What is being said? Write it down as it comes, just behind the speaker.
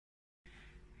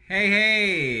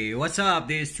Hey, what's up?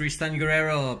 This is Tristan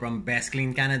Guerrero from Best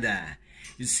Clean Canada.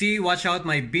 You see, watch out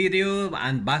my video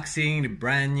unboxing the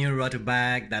brand new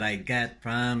Rotovac that I got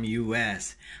from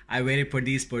US. I waited for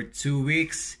this for 2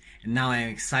 weeks and now I'm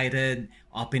excited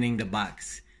opening the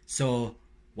box. So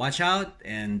watch out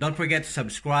and don't forget to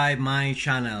subscribe my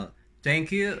channel.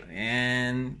 Thank you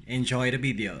and enjoy the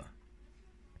video.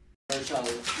 There's our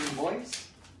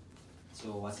invoice.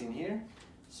 So what's in here?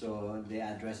 So they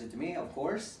address it to me, of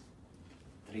course,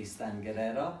 Tristan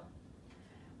Guerrero.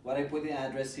 What I put in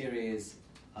address here is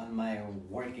on my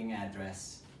working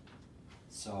address.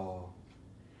 So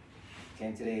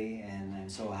came today and I'm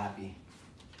so happy.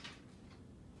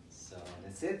 So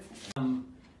that's it.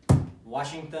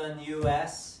 Washington,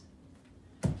 US,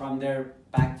 from their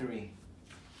factory.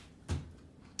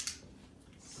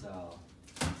 So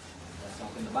let's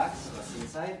open the box. What's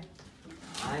inside?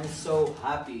 I'm so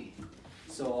happy.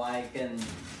 So I can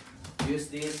use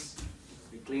this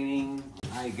for cleaning.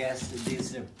 I guess this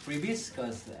is a freebies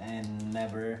because I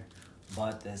never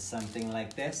bought something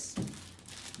like this.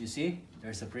 You see,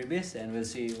 there's a freebies, and we'll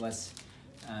see what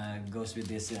goes with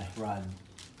this rod.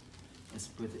 Let's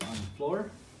put it on the floor.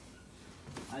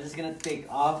 I'm just gonna take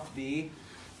off the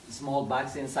small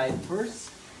box inside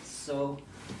first, so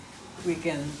we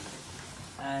can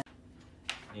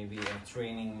maybe a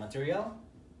training material.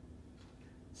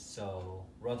 So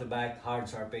Rotovac hard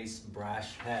surface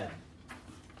brush head.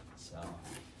 So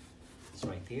it's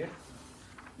right here,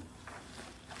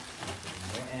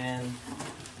 and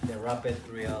they wrap it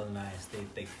real nice. They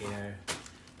take care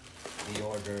the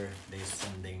order they're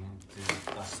sending to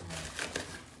the customer.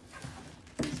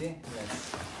 See,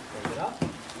 let's take it up,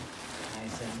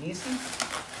 nice and easy.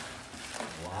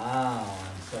 Wow,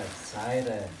 I'm so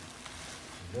excited.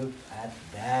 Look at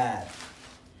that.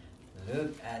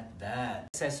 Look at that.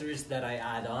 Accessories that I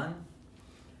add on.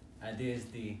 This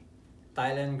is the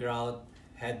Thailand grout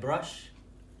head brush.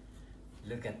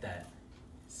 Look at that.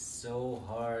 So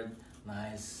hard,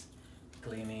 nice,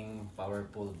 cleaning,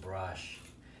 powerful brush.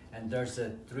 And there's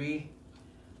a 3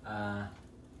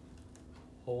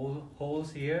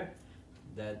 holes here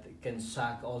that can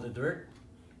suck all the dirt,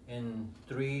 and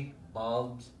 3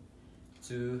 bulbs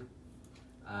to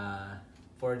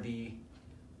for the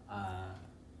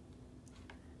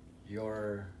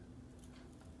your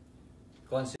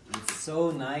concept. It's so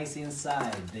nice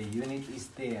inside. The unit is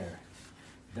there.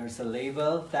 There's a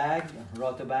label tag,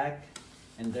 Rotovac,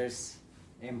 and there's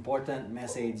important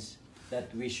message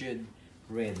that we should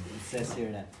read. It says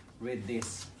here that read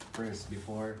this first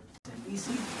before.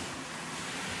 Easy.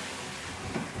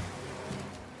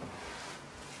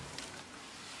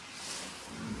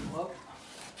 Whoop.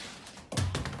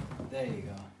 There you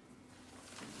go.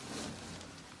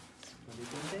 Put it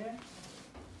in there.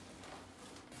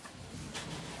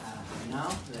 Now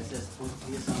let's just put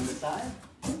this on the side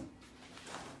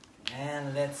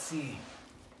and let's see.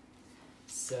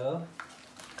 So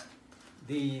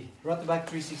the Rotovac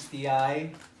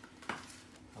 360i,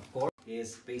 of course,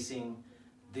 is facing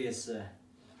this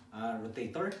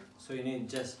rotator. So you need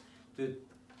just to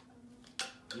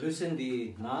loosen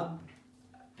the knob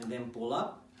and then pull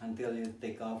up until you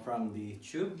take off from the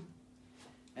tube,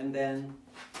 and then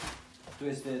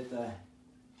twist it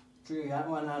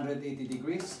 180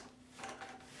 degrees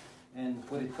and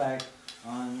put it back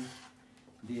on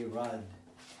the rod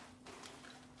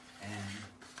and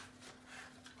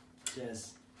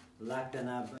just lock the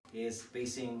knob. Is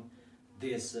facing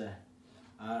this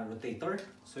rotator,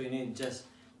 so you need just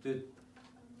to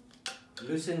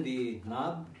loosen the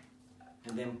knob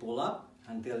and then pull up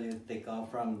until you take off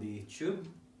from the tube,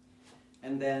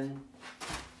 and then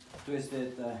twist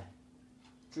it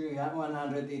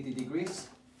 180 degrees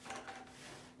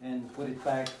and put it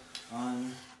back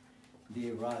on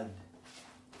the rod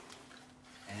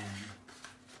and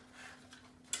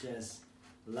just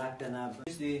lock the knob.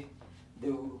 Use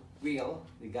the wheel,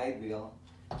 the guide wheel,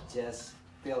 just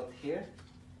tilt here,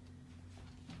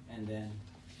 and then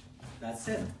that's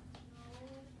it.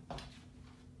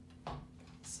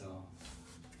 So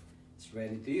it's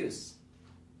ready to use.